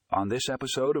On this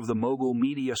episode of the Mogul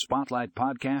Media Spotlight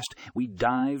podcast, we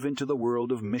dive into the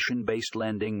world of mission-based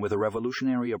lending with a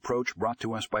revolutionary approach brought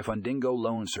to us by Fundingo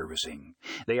Loan Servicing.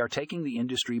 They are taking the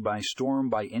industry by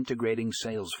storm by integrating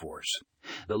Salesforce,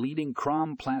 the leading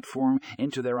CRM platform,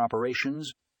 into their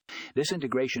operations. This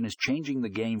integration is changing the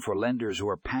game for lenders who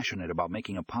are passionate about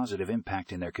making a positive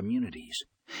impact in their communities.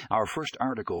 Our first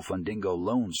article, Fundingo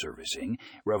Loan Servicing,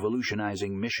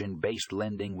 Revolutionizing Mission-Based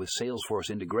Lending with Salesforce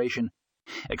Integration,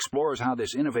 explores how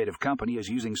this innovative company is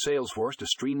using Salesforce to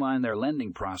streamline their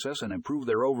lending process and improve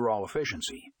their overall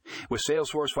efficiency. With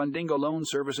Salesforce, Fundingo Loan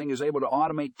Servicing is able to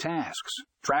automate tasks,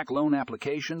 track loan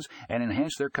applications, and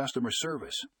enhance their customer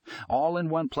service, all in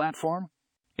one platform.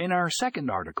 In our second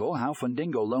article, How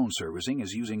Fundingo Loan Servicing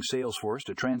is Using Salesforce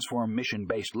to Transform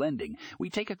Mission-Based Lending, we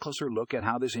take a closer look at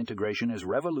how this integration is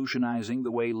revolutionizing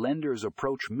the way lenders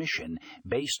approach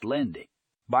mission-based lending.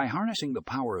 By harnessing the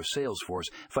power of Salesforce,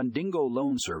 Fundingo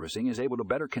Loan Servicing is able to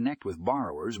better connect with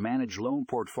borrowers, manage loan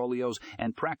portfolios,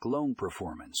 and track loan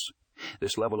performance.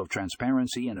 This level of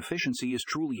transparency and efficiency is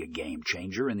truly a game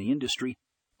changer in the industry.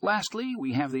 Lastly,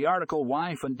 we have the article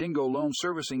Why Fundingo Loan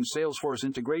Servicing Salesforce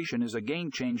Integration is a Game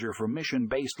Changer for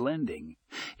Mission-Based Lending.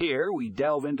 Here, we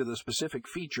delve into the specific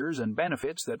features and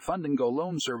benefits that Fundingo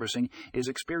Loan Servicing is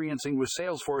experiencing with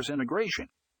Salesforce integration.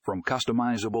 From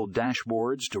customizable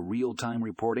dashboards to real-time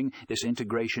reporting, this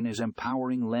integration is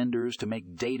empowering lenders to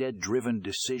make data-driven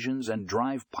decisions and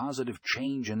drive positive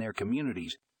change in their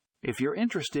communities. If you're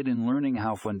interested in learning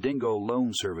how Fundingo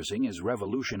Loan Servicing is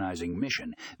revolutionizing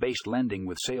mission-based lending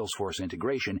with Salesforce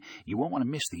integration, you won't want to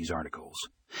miss these articles.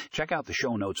 Check out the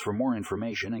show notes for more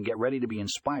information and get ready to be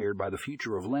inspired by the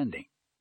future of lending.